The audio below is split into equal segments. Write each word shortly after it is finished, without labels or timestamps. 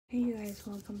guys,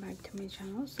 welcome back to my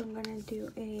channel. So I'm gonna do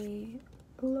a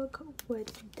look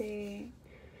with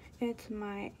it's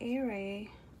my rayeraye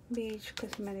beach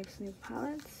cosmetics new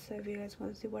palettes. So if you guys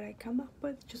want to see what I come up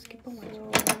with, just keep on watching.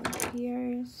 So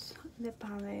here's the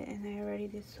palette, and I already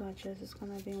did swatches. It's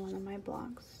gonna be one of my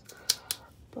blogs,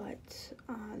 but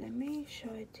let me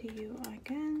show it to you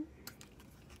again.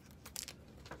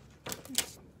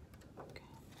 Okay.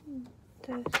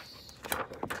 This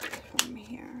from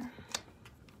here.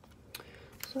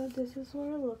 So this is what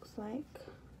it looks like,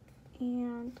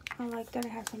 and I like that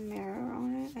it has a mirror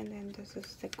on it, and then this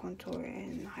is the contour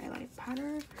and highlight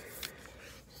pattern.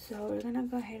 So we're gonna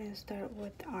go ahead and start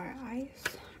with our eyes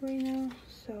right now.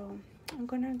 So I'm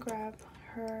gonna grab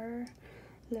her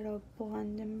little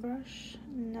blending brush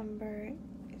number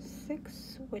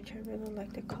 6, which I really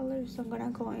like the color, so I'm gonna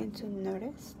go into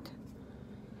Noticed.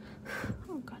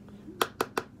 Oh god.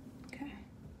 Okay,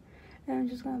 and I'm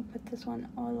just gonna put this one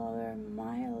all over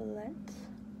my lids.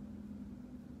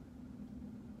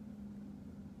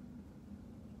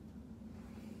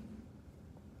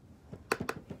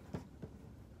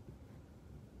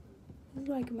 This is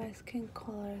like my skin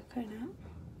color kind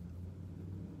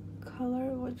of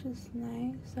color, which is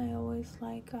nice. I always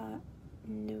like a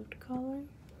nude color.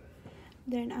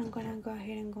 Then I'm gonna go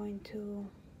ahead and go into,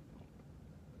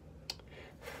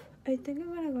 I think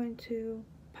I'm gonna go into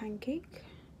Pancake,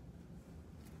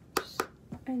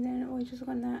 and then we're just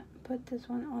gonna put this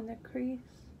one on the crease.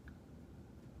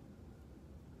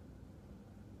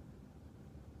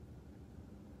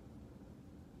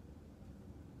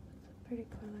 It's a pretty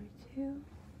color too.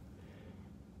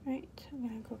 Right, I'm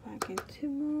gonna go back into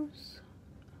Mousse.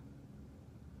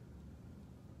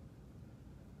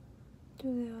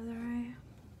 Do the other eye.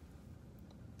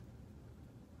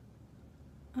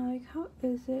 I like how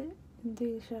is it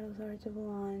these shadows are to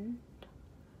blend.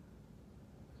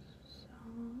 So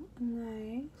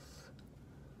nice.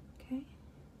 Okay.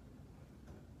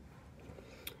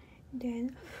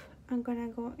 Then I'm gonna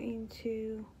go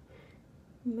into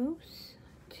Mousse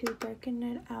to darken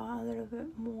it out a little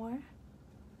bit more.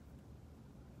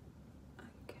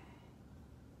 Okay.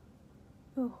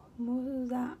 Oh, Mousse is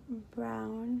that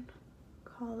brown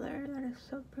color that is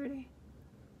so pretty.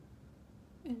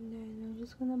 And then I'm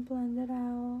just gonna blend it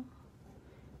out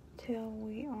till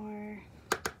we are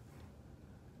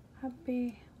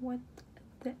happy with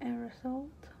the end result.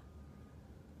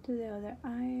 Do the other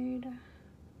eye.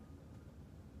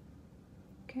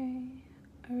 Okay,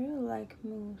 I really like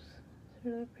Mousse. It's a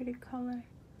really pretty color.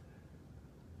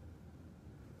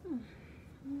 Alright,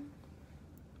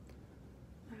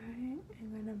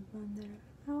 I'm gonna blend it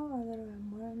out a little bit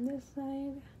more on this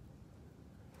side.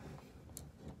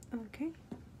 Okay,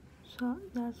 so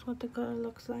that's what the color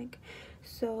looks like.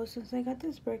 So since I got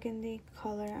this burgundy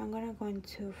color, I'm gonna go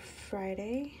into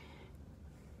Friday.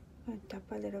 I'm gonna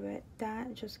tap a little bit.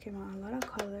 That just came out a lot of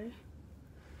color,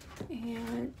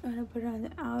 and I'm gonna put it on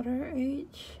the outer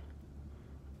edge.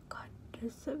 God,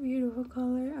 that's a beautiful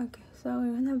color. Okay, so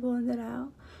we're gonna blend it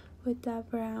out with that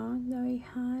brown that we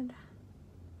had,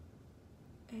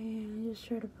 and just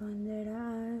try to blend it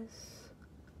as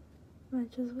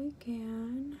much as we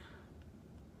can.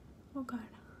 Oh god.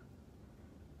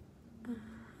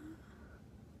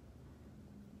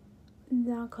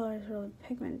 That color is really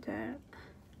pigmented.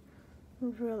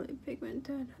 Really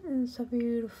pigmented. And it's a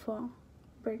beautiful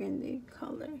burgundy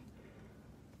color.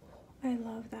 I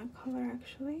love that color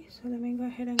actually. So let me go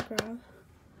ahead and grab.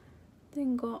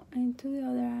 Then go into the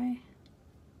other eye.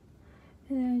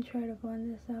 And then try to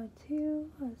blend this out too,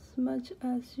 as much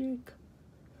as you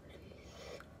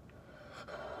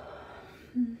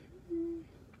can.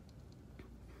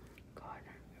 God,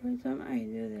 every time I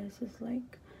do this, it's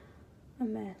like a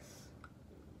mess.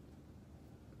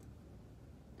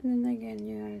 And then again,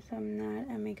 you guys, I'm not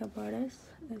a makeup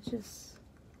artist. It's just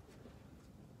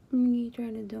me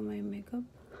trying to do my makeup.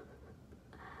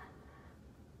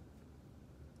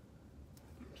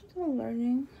 I'm still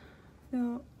learning.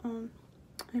 So,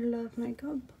 I love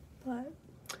makeup, but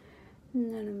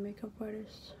I'm not a makeup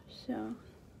artist. So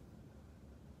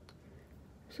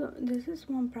this is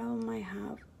one problem I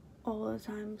have all the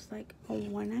time. It's like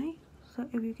on one eye. So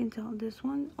if you can tell, this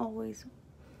one always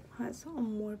has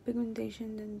more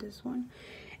pigmentation than this one,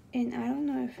 and I don't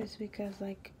know if it's because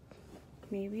like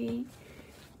maybe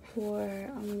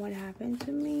for what happened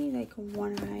to me, like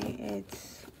one eye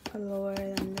it's lower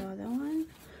than the other one.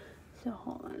 So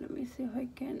hold on, let me see if I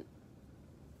can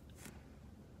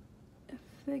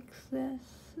fix this,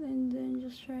 and then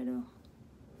just try to,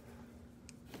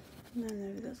 I don't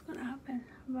know if that's gonna happen,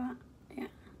 but yeah.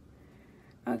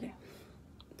 Okay,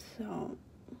 so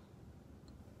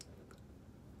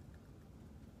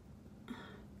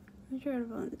I try to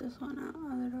blend this one out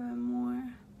a little bit more.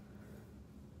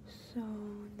 So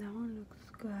that one looks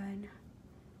good.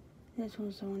 This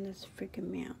one's the one that's freaking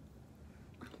me out.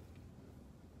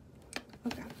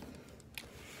 Okay.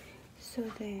 So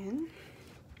then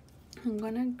I'm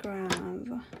gonna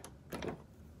grab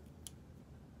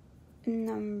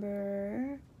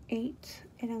number 8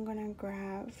 and I'm gonna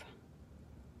grab,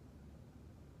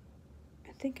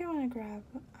 I think I wanna grab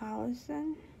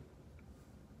Allison.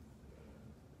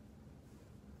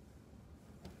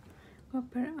 I'll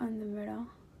put it on the middle.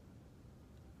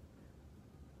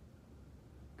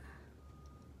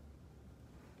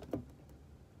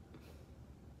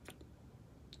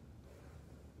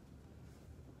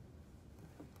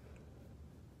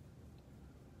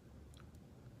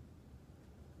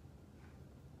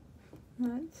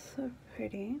 That's so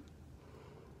pretty.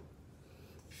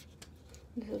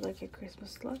 This is like a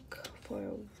Christmas look for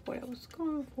what I was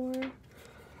going for.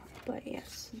 But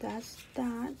yes, that's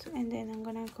that. And then I'm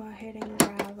gonna go ahead and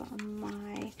grab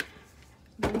my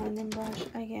blending brush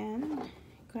again.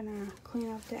 Gonna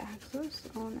clean up the excess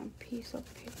on a piece of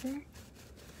paper.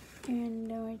 And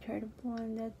then I try to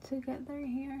blend it together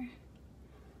here.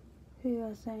 So it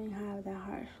doesn't have the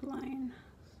harsh line.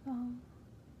 So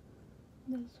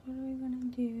that's what we're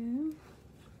gonna do.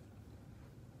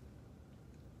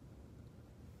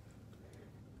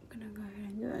 I'm gonna go ahead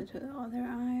and do it to the other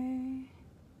eye.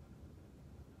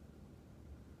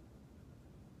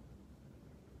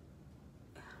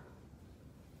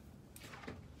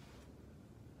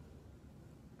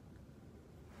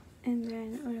 And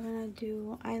then we're gonna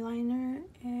do eyeliner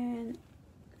and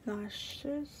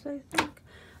lashes, I think.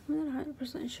 I'm not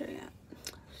 100% sure yet.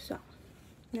 So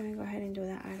let me go ahead and do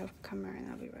that out of camera and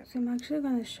I'll be right back. So I'm actually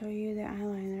gonna show you the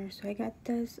eyeliner. So I got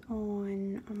this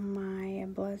on my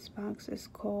blush box. It's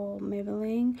called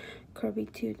Maybelline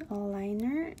Curvy Tooth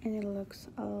Liner and it looks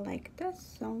like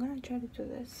this. So I'm gonna try to do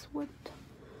this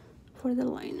for the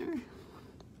liner.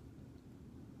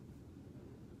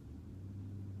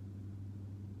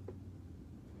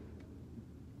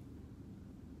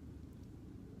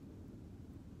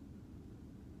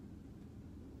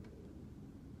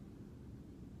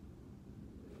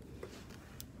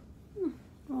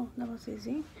 Oh, that was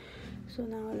easy. So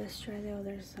now let's try the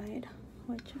other side,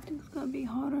 which I think is gonna be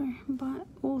harder, but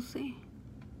we'll see.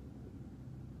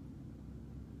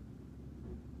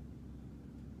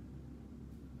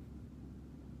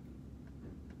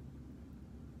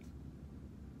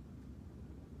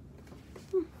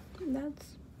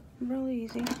 That's really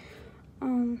easy.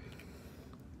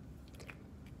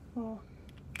 Well,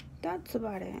 that's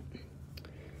about it.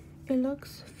 It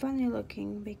looks funny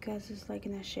looking because it's like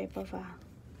in the shape of a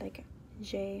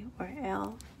J or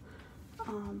L,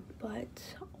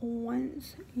 but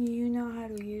once you know how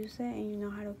to use it and you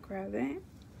know how to grab it,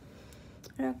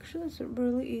 it actually is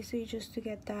really easy just to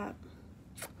get that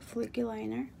flaky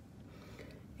liner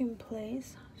in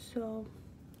place. So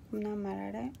I'm not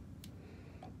mad at it.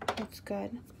 It's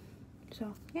good.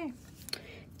 So yeah,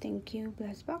 thank you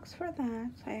Bless Box for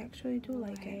that. I actually do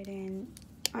like it. And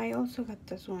I also got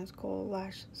this one. It's called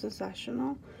Lash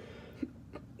Sensational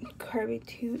Curvy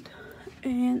Tooth,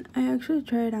 and I actually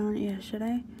tried it on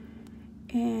yesterday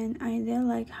and I did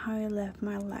like how it left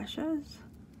my lashes,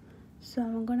 so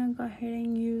I'm gonna go ahead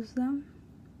and use them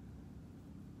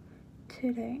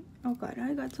today. Oh god,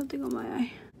 I got something on my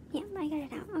eye. Yeah, I got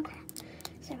it out. Okay,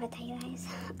 sorry about that, you guys.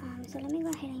 So let me go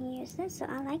ahead and use this. So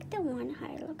I like the one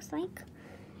how it looks like,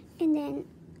 and then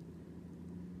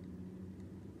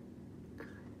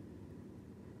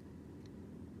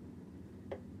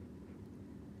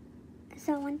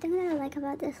so one thing that I like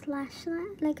about this lash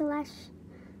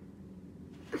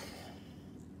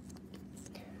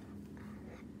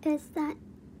is that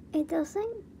it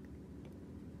doesn't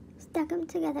stack them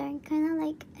together, and kind of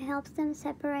like helps them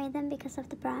separate them because of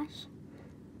the brush,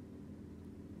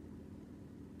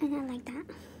 and I like that.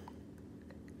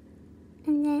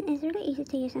 And then it's really easy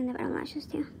to use on the bottom lashes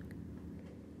too,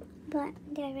 but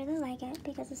I really like it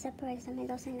because it separates them. It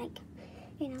doesn't like,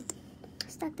 you know,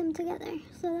 stack them together.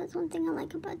 So that's one thing I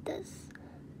like about this.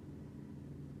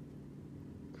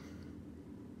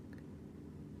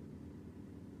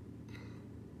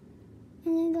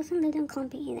 And it doesn't leave them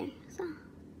clumpy either, so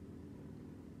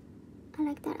I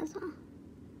like that as well.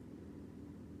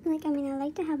 Like, I mean, I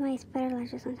like to have my spider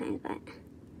lashes sometimes, but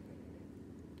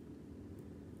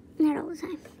not all the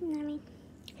time, you know what I mean?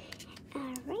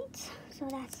 Alright, so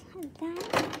that's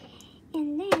that.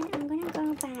 And then I'm gonna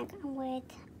go back with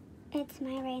It's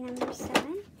My Ray number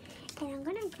 7, and I'm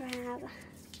gonna grab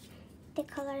the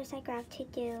colors I grabbed to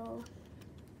do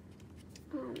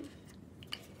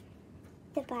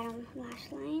the bottom lash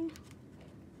line.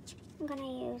 I'm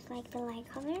gonna use like the light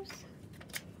colors,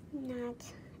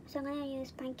 so I'm gonna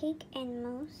use pancake and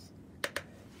mousse.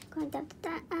 Going down to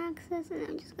that axis, and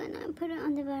I'm just gonna put it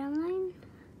on the bottom line,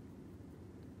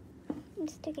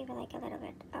 just to give it like a little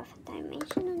bit of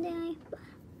dimension on the eye.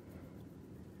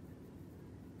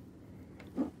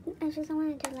 I just don't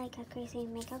want to do like a crazy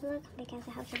makeup look because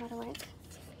I have to go to work,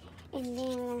 and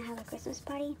then we're gonna have a Christmas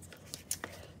party.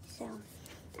 So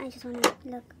I just want to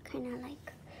look kind of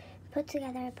like put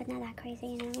together, but not that crazy,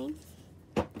 you know what I mean?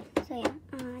 So yeah,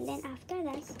 then after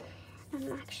this,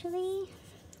 actually,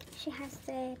 she has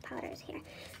the powders here.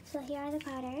 So here are the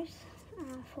powders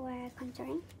for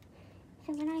contouring.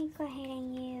 So I'm gonna go ahead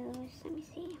and use, let me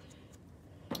see.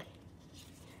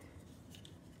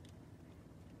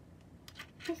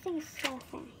 This thing is so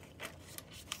thin.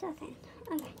 So thin.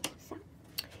 Okay, so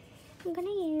I'm gonna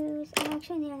use, I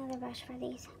actually need another brush for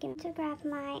these. I'm going to grab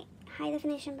my high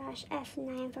definition brush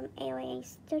F9 from AOA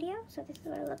Studio. So this is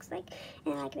what it looks like.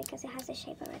 And I like it because it has the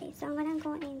shape already. So I'm gonna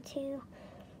go into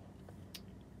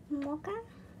Mocha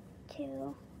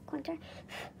to contour.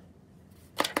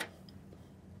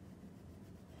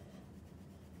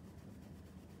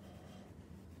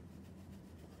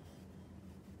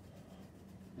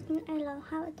 And I love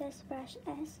how this brush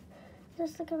is.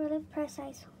 Just like a really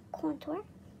precise contour.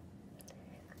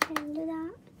 And do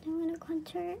that. Then I'm gonna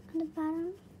contour on the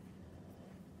bottom,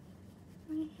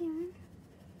 right here,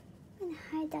 and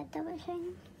hide that double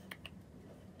shine.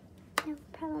 No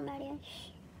problem, buddy.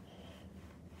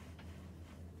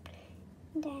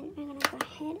 Then I'm gonna go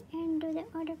ahead and do the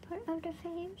other part of the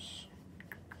face.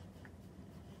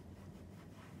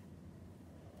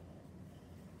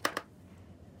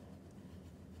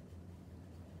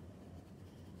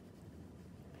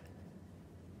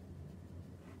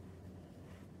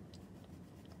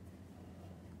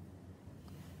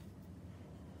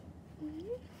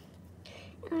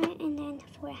 Alright, and then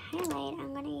for highlight,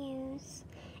 I'm gonna use,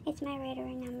 it's my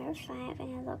rayeraye number 5,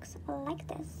 and it looks like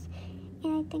this.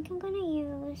 And I think I'm gonna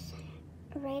use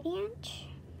Radiant.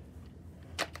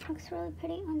 Looks really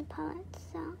pretty on the palette,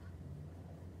 so.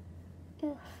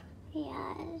 Oof,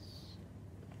 yes.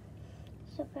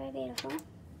 Super beautiful.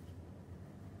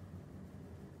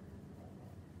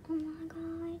 Oh my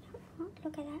god. Oh,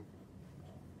 look at that.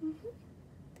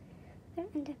 Put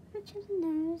it on the bridge of the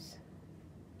nose.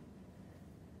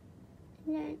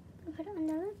 And then put it on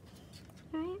the lip.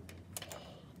 Alright.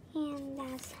 And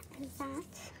that's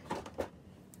that.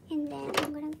 And then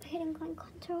I'm gonna go ahead and go and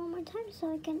contour one more time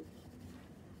so I can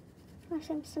wash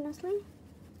them smoothly.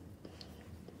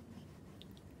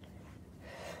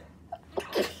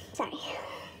 Sorry.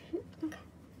 Okay.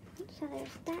 So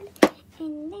there's that.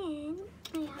 And then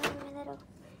I have my little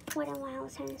Wet n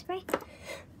Wild setting spray.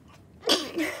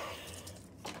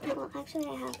 Well, actually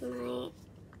I have my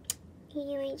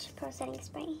UH Pro setting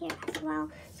spray here as well.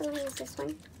 So I'm gonna use this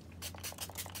one.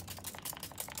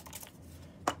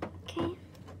 Okay.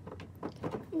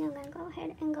 And I'm gonna go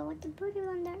ahead and go with the Beauty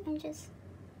Blender and just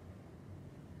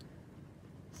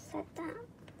set that.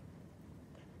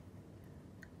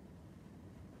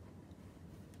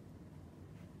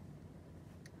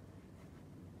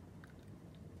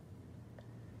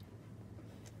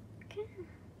 Okay.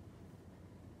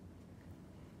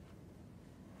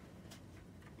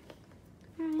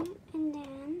 Alright, and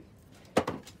then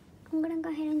I'm gonna go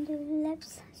ahead and do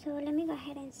lips. So let me go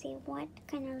ahead and see what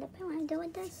kind of lip I want to do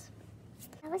with this.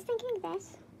 I was thinking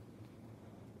this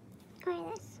or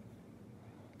this.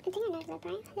 I think a nose lip,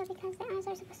 right? No, because the eyes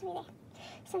are supposed to be there.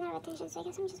 Center of attention, so I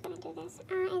guess I'm just gonna do this.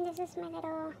 And this is my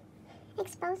little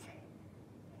expose.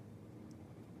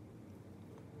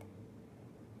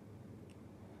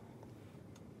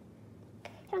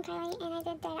 From Kylie, and I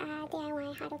did that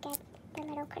DIY how to get the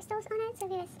little crystals on it, so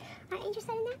if you guys are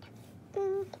interested in that.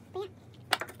 But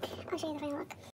yeah, I'll show you the final look.